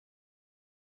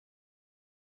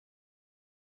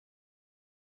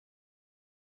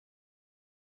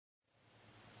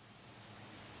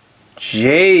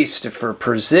Jastifer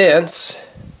presents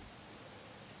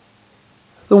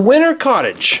the Winter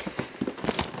Cottage.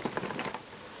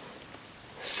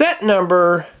 Set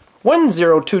number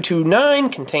 10229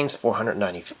 contains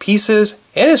 490 pieces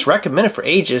and is recommended for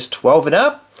ages 12 and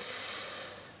up.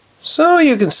 So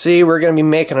you can see we're going to be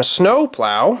making a snow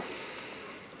plow.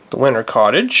 The Winter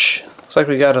Cottage. Looks like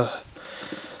we got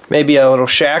maybe a little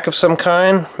shack of some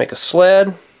kind. Make a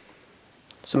sled.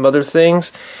 Some other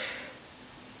things.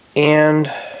 And,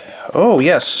 oh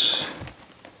yes,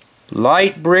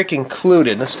 light brick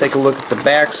included. Let's take a look at the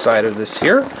back side of this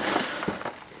here.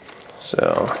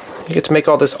 So, you get to make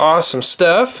all this awesome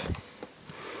stuff.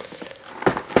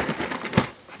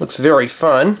 Looks very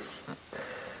fun.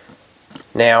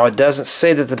 Now, it doesn't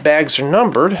say that the bags are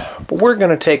numbered, but we're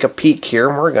going to take a peek here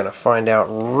and we're going to find out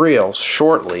real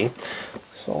shortly.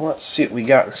 So, let's see what we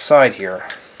got inside here.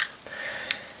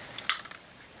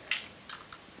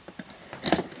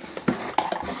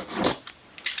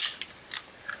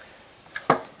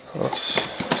 Let's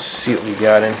see what we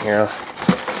got in here.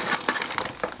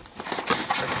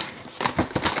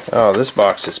 Oh, this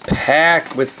box is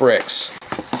packed with bricks.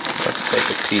 Let's take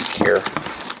a peek here.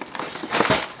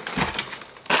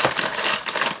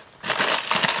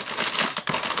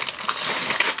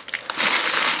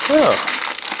 Oh,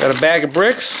 got a bag of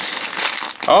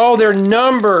bricks. Oh, they're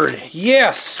numbered.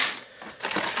 Yes.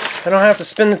 I don't have to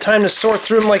spend the time to sort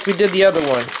through them like we did the other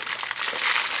one.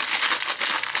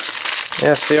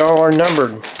 Yes, they all are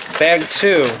numbered. Bag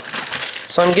 2.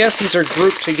 So I guess these are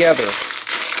grouped together.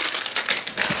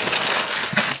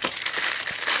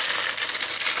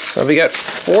 So we got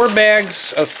 4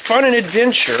 bags of fun and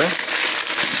adventure.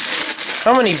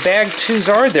 How many bag 2s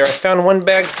are there? I found one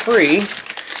bag 3.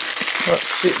 Let's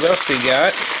see what else we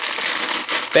got.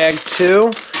 Bag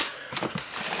 2.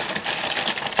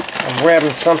 I'm grabbing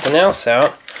something else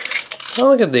out. Oh,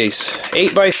 look at these.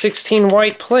 8x16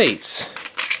 white plates.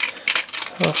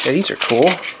 Okay, these are cool.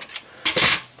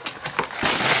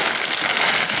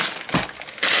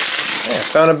 Yeah,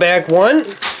 found a bag 1.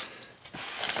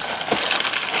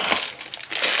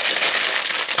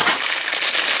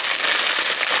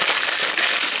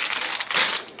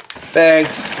 Bag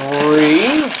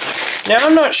 3. Now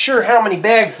I'm not sure how many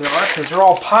bags there are because they're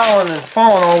all piling and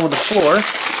falling all over the floor.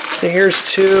 So here's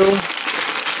 2.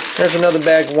 There's another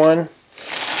bag 1.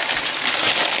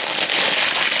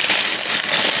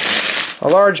 A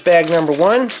large bag number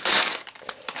 1,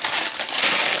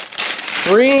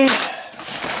 3,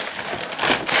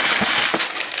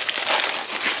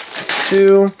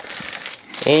 2,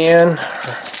 and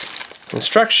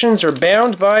instructions are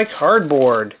bound by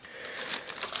cardboard.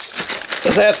 So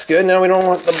that's good. Now we don't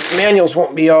want the manuals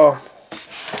won't be all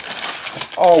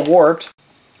warped.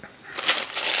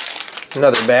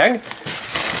 Another bag.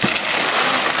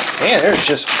 Man, there's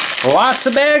just lots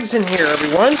of bags in here,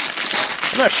 everyone.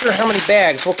 I'm not sure how many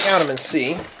bags. We'll count them and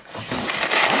see.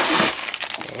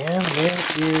 And there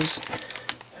is...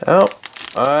 Oh,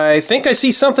 I think I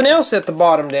see something else at the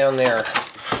bottom down there.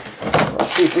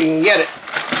 Let's see if we can get it.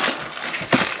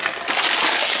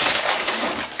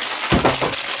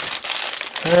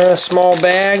 A small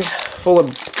bag full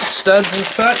of studs and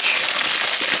such.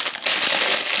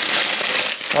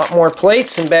 A lot more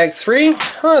plates in bag 3.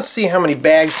 Let's see how many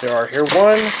bags there are here. 1, 2,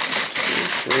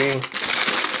 3...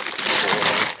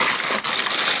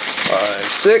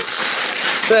 6,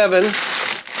 7,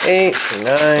 8, 9,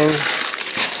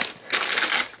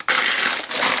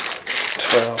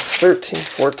 12, 13,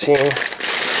 14,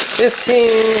 15,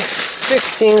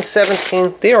 16,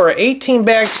 17. There are 18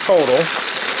 bags total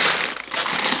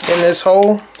in this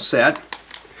whole set,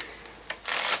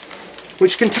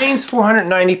 which contains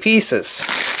 490 pieces.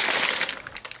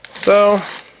 So,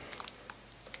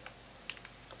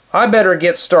 I better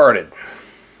get started.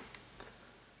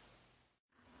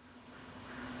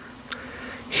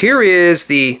 Here is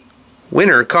the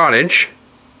Winter Cottage.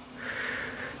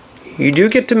 You do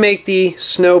get to make the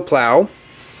snow plow,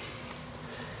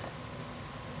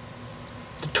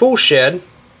 the tool shed,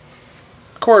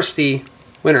 of course the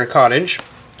Winter Cottage.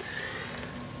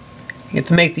 You get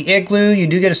to make the igloo, you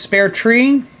do get a spare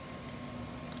tree,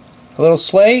 a little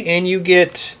sleigh, and you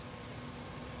get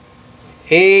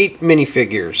 8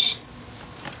 minifigures.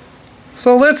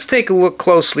 So let's take a look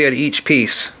closely at each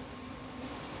piece.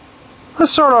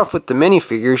 Let's start off with the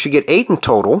minifigures. You get 8 in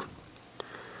total.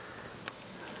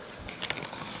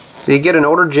 So you get an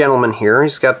older gentleman here.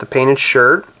 He's got the painted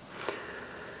shirt.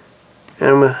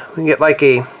 And we get like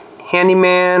a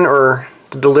handyman or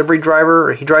the delivery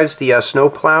driver. He drives the snow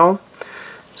plow.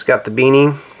 He's got the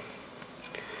beanie.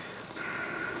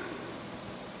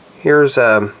 Here's,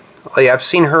 oh yeah, I've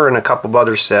seen her in a couple of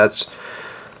other sets.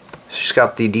 She's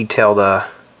got the detailed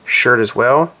shirt as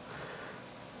well.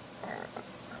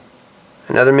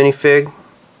 Another minifig,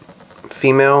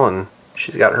 female, and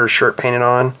she's got her shirt painted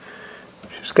on.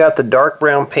 She's got the dark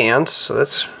brown pants, so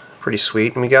that's pretty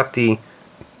sweet. And we got the,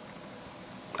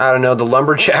 I don't know, the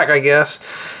lumberjack, I guess.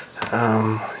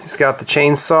 He's got the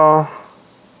chainsaw.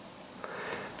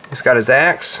 He's got his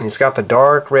axe, and he's got the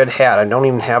dark red hat. I don't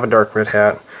even have a dark red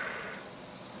hat.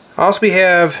 Also, we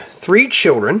have 3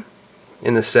 children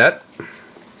in the set.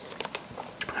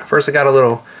 First, I got a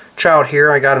little child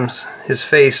here. I got his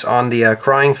face on the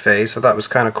crying face. I thought it was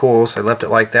kind of cool, so I left it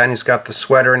like that. And he's got the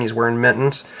sweater, and he's wearing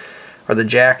mittens, or the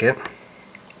jacket.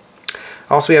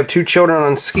 Also, we have 2 children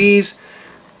on skis.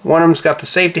 One of them's got the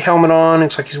safety helmet on.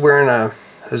 Looks like he's wearing a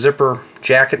zipper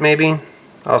jacket, maybe.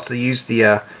 Also, used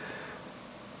the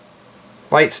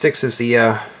light sticks as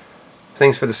the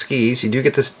things for the skis. You do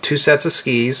get this 2 sets of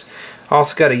skis.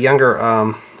 Also got a younger,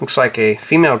 looks like a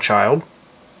female child,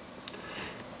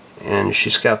 and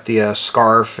she's got the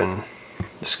scarf and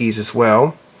the skis as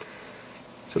well.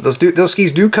 So those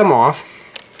skis do come off,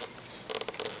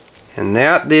 and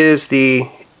that is the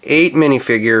 8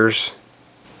 minifigures.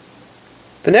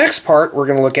 The next part we're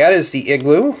going to look at is the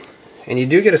igloo, and you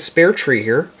do get a spare tree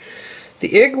here.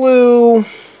 The igloo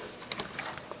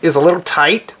is a little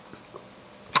tight,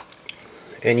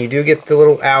 and you do get the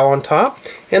little owl on top,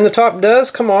 and the top does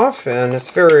come off, and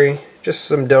it's just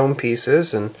some dome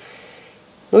pieces and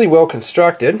really well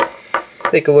constructed.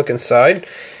 Take a look inside.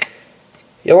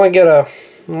 You only get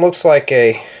looks like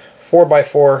a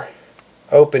 4x4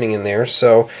 opening in there,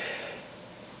 so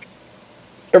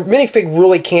a minifig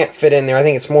really can't fit in there. I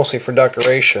think it's mostly for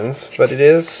decorations, but it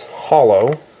is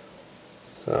hollow.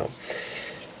 So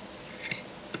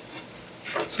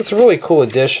it's a really cool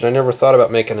addition. I never thought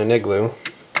about making an igloo.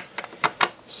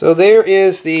 So there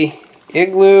is the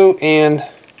igloo and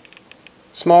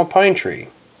small pine tree.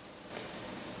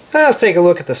 Now let's take a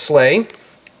look at the sleigh.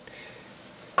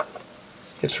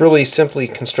 It's really simply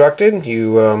constructed.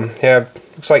 You have,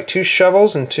 looks like 2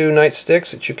 shovels and 2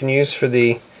 nightsticks that you can use for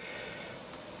the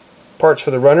parts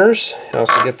for the runners. You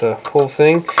also get the whole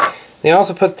thing. They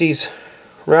also put these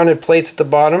rounded plates at the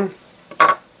bottom,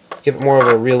 give it more of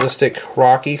a realistic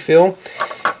rocky feel.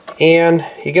 And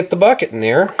you get the bucket in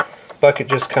there. Bucket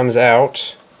just comes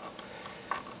out,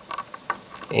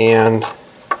 and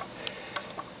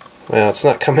well, it's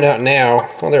not coming out now.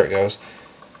 Oh, there it goes.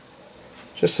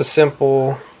 Just a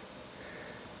simple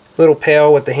little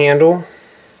pail with the handle.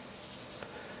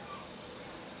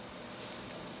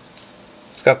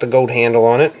 It's got the gold handle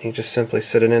on it. You just simply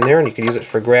sit it in there, and you can use it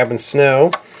for grabbing snow.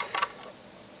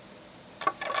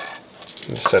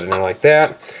 Just set it in there like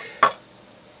that.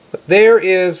 But there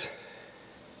is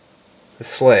the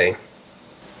sleigh.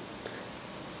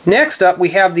 Next up, we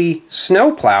have the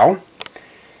snow plow.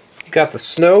 You've got the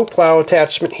snow plow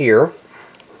attachment here.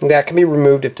 That can be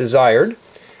removed if desired.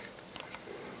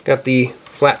 Got the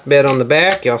flatbed on the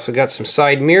back. You also got some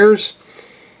side mirrors.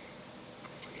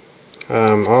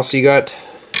 Also, you got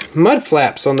mud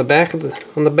flaps on the back of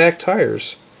the back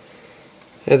tires.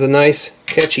 It has a nice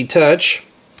catchy touch.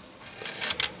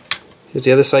 Here's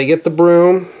the other side. You get the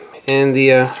broom, and on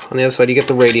the other side you get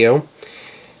the radio.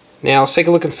 Now let's take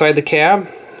a look inside the cab.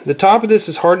 The top of this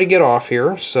is hard to get off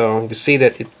here, so you can see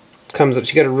that it comes up. So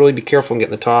you got to really be careful in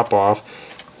getting the top off.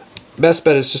 Best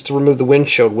bet is just to remove the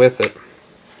windshield with it.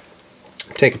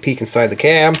 Take a peek inside the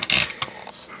cab.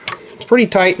 It's pretty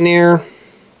tight in there.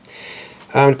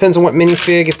 Depends on what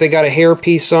minifig. If they got a hair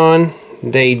piece on,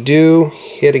 they do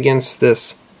hit against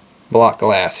this block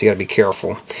glass. You got to be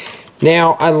careful.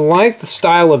 Now, I like the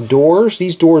style of doors.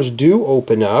 These doors do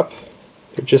open up.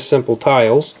 They're just simple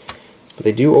tiles, but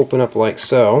they do open up like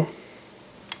so.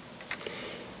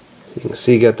 You can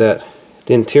see you got the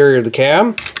interior of the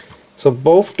cab. So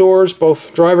both doors,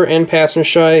 both driver and passenger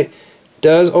side,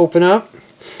 does open up.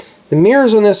 The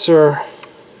mirrors on this are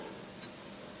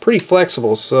pretty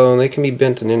flexible, so they can be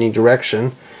bent in any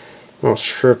direction. I'm not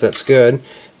sure if that's good,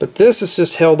 but this is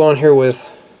just held on here with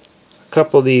a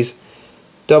couple of these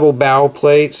double bow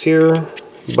plates here,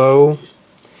 bow,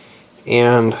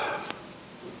 and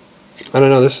I don't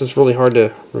know, this is really hard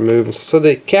to remove. So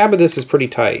the cab of this is pretty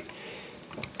tight.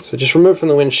 So just remove it from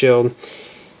the windshield,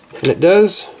 and it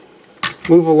does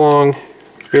move along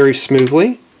very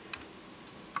smoothly.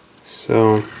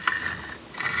 So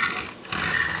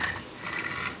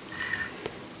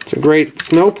it's a great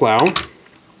snow plow.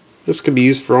 This could be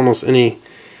used for almost any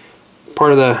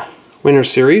part of the winter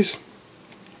series.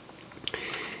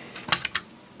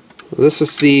 This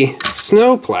is the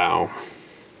snow plow.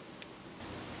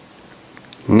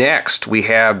 Next we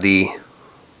have the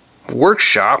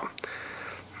workshop.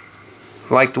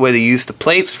 I like the way they use the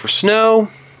plates for snow,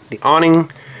 the awning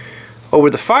over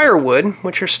the firewood,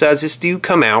 which are studs. These do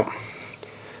come out.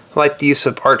 I like the use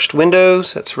of arched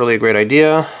windows. That's really a great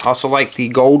idea. Also like the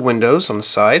gold windows on the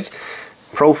sides.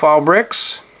 Profile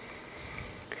bricks.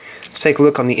 Let's take a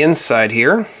look on the inside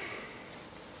here.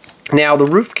 Now the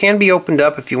roof can be opened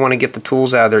up if you want to get the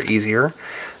tools out of there easier.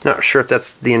 Not sure if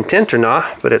that's the intent or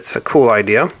not, but it's a cool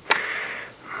idea.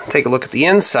 Take a look at the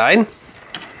inside.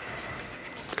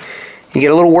 You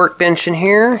get a little workbench in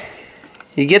here.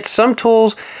 You get some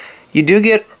tools. You do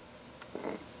get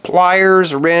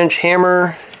pliers, a wrench,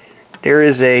 hammer. There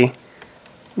is a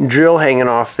drill hanging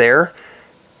off there.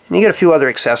 And you get a few other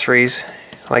accessories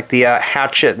like the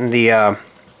hatchet and the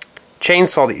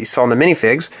chainsaw that you saw in the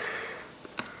minifigs.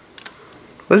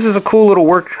 This is a cool little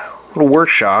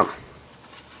workshop.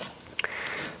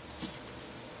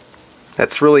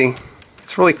 It's really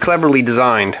cleverly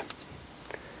designed.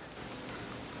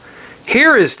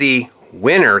 Here is the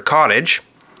Winter Cottage.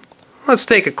 Let's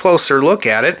take a closer look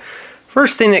at it.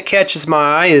 First thing that catches my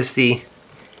eye is the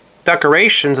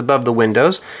decorations above the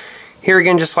windows. Here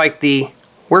again, just like the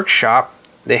workshop,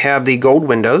 they have the gold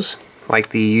windows, like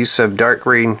the use of dark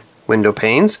green window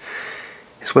panes.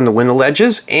 It's when the window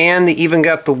ledges, and they even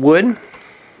got the wood.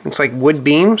 Looks like wood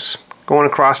beams going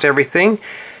across everything.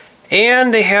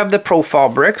 And they have the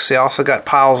profile bricks. They also got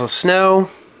piles of snow,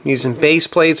 using base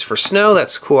plates for snow.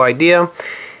 That's a cool idea.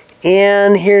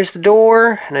 And here's the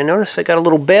door, and I noticed I got a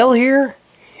little bell here,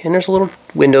 and there's a little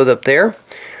window up there.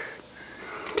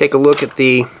 Take a look at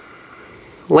the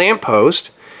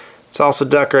lamppost. It's also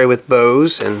decorated with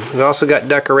bows, and we've also got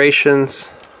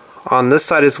decorations on this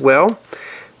side as well,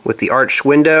 with the arched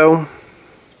window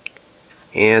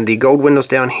and the gold windows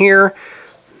down here.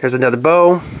 There's another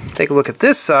bow. Take a look at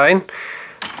this side.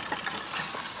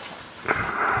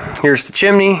 Here's the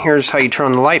chimney. Here's how you turn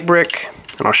on the light brick,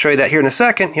 and I'll show you that here in a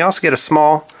second. You also get a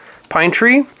small pine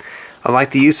tree. I like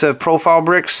the use of profile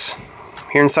bricks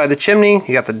here inside the chimney.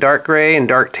 You got the dark gray and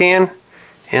dark tan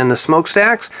and the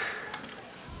smokestacks.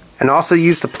 And also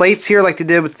use the plates here like they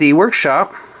did with the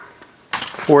workshop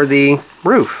for the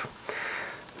roof.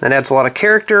 That adds a lot of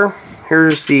character.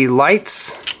 Here's the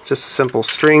lights, just a simple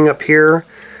string up here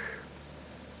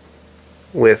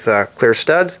with clear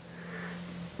studs.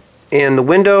 And the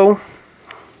window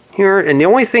here, and the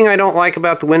only thing I don't like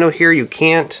about the window here, you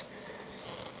can't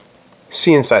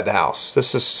see inside the house.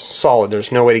 This is solid.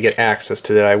 There's no way to get access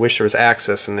to that. I wish there was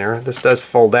access in there. This does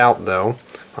fold out though.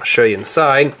 I'll show you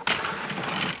inside.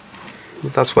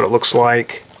 That's what it looks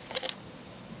like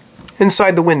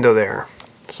inside the window there.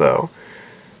 So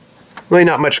really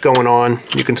not much going on.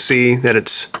 You can see that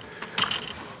it's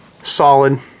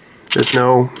solid. There's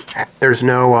no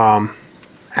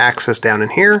access down in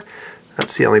here.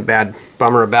 That's the only bad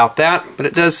bummer about that, but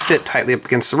it does fit tightly up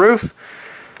against the roof.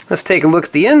 Let's take a look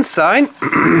at the inside.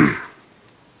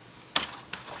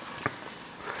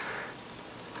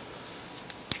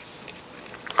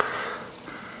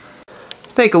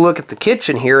 Take a look at the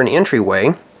kitchen here and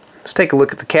entryway. Let's take a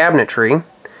look at the cabinetry.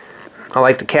 I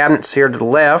like the cabinets here to the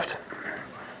left.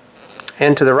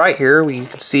 And to the right here, we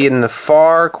can see in the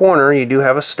far corner you do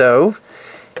have a stove.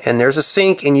 And there's a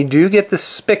sink, and you do get the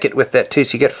spigot with that too.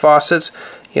 So you get faucets.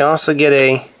 You also get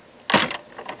a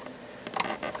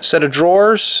set of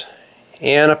drawers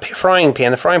and a frying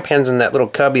pan. The frying pan's in that little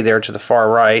cubby there to the far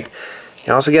right.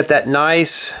 You also get that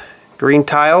nice green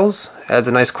tiles. Adds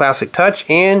a nice classic touch.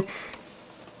 And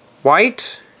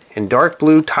white and dark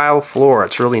blue tile floor.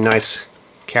 It's a really nice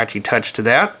catchy touch to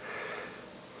that.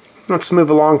 Let's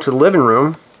move along to the living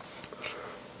room.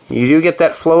 You do get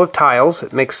that flow of tiles.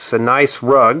 It makes a nice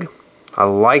rug. I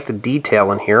like the detail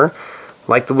in here.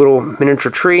 I like the little miniature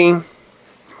tree.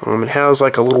 It has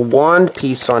like a little wand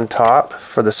piece on top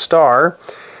for the star.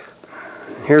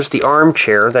 Here's the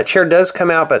armchair. That chair does come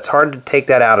out, but it's hard to take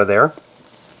that out of there.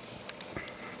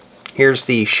 Here's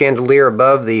the chandelier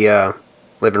above the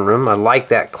living room. I like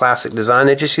that classic design.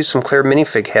 They just used some clear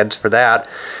minifig heads for that.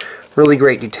 Really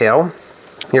great detail.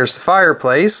 Here's the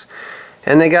fireplace.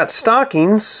 And they got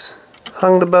stockings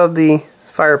hung above the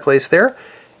fireplace there.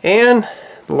 And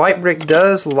the light brick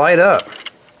does light up.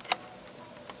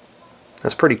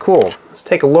 That's pretty cool. Let's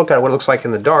take a look at what it looks like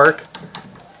in the dark.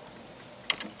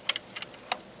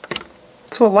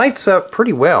 So it lights up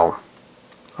pretty well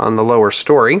on the lower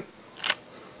story.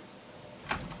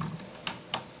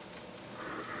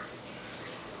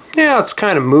 Now let's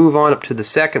kind of move on up to the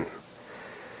second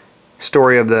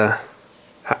story of the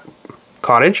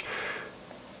cottage.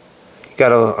 You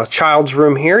got a child's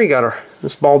room here. You got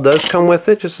this ball does come with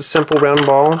it, just a simple round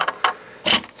ball.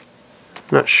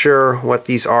 Not sure what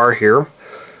these are here,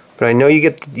 But I know you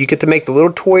get to make the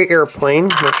little toy airplane.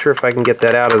 Not sure if I can get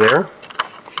that out of there.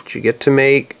 But you get to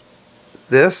make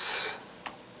this.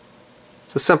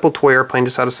 It's a simple toy airplane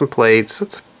just out of some plates.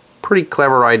 It's a pretty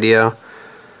clever idea.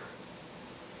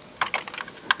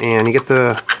 And you get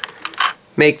to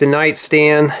make the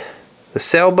nightstand, the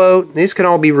sailboat. These can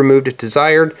all be removed if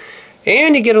desired.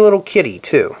 And you get a little kitty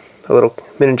too. A little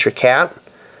miniature cat.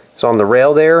 It's on the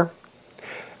rail there.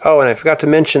 Oh, and I forgot to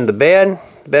mention the bed.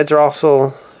 The beds are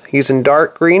also using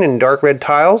dark green and dark red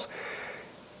tiles.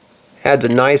 Adds a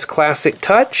nice classic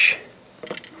touch.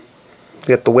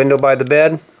 Get the window by the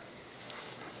bed.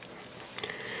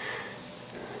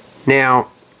 Now,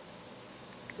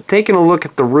 taking a look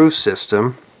at the roof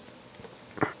system,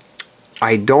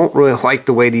 I don't really like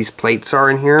the way these plates are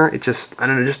in here. It just, I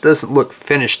don't know, it just doesn't look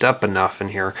finished up enough in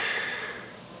here.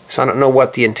 So I don't know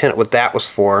what the intent with that was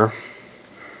for.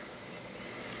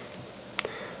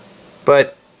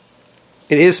 But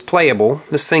it is playable.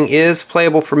 This thing is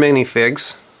playable for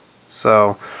minifigs.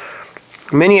 So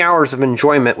many hours of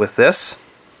enjoyment with this.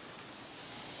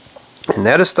 And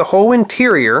that is the whole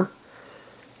interior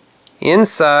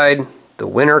inside the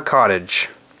Winter Cottage.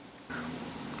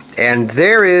 And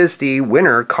there is the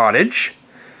Winter Cottage.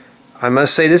 I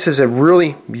must say this is a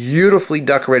really beautifully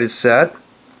decorated set.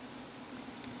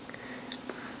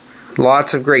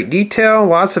 Lots of great detail,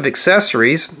 lots of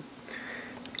accessories.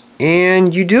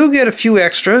 And you do get a few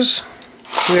extras,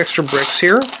 extra bricks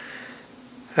here.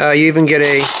 You even get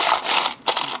a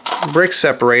brick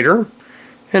separator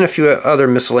and a few other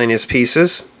miscellaneous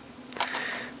pieces.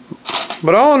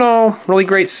 But all in all, really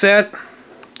great set.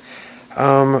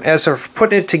 As they're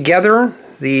putting it together,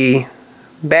 the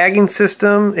bagging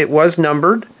system, it was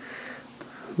numbered,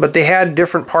 but they had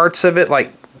different parts of it,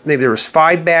 like maybe there was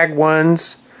 5 bag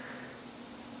ones,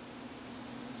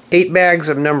 8 bags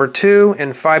of number 2,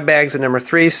 and 5 bags of number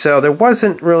 3, so there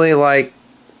wasn't really like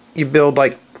you build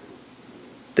like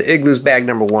the igloos bag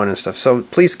number 1 and stuff, so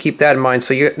please keep that in mind.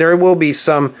 So there will be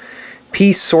some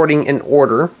piece sorting in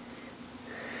order.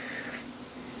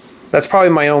 That's probably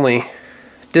my only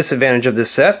disadvantage of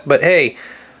this set, but hey,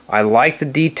 I like the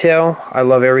detail. I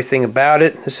love everything about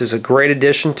it. This is a great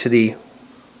addition to the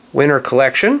winter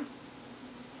collection,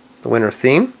 the winter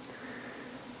theme.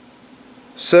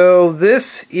 So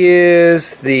this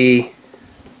is the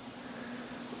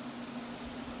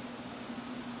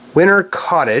Winter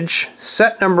Cottage.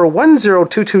 Set number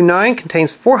 10229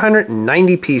 contains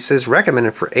 490 pieces,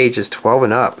 recommended for ages 12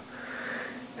 and up.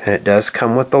 And it does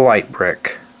come with the light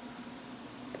brick.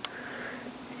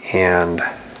 And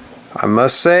I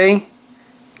must say,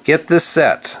 get this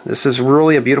set. This is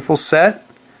really a beautiful set.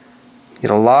 Get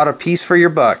a lot of piece for your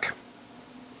buck.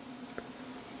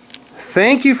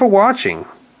 Thank you for watching.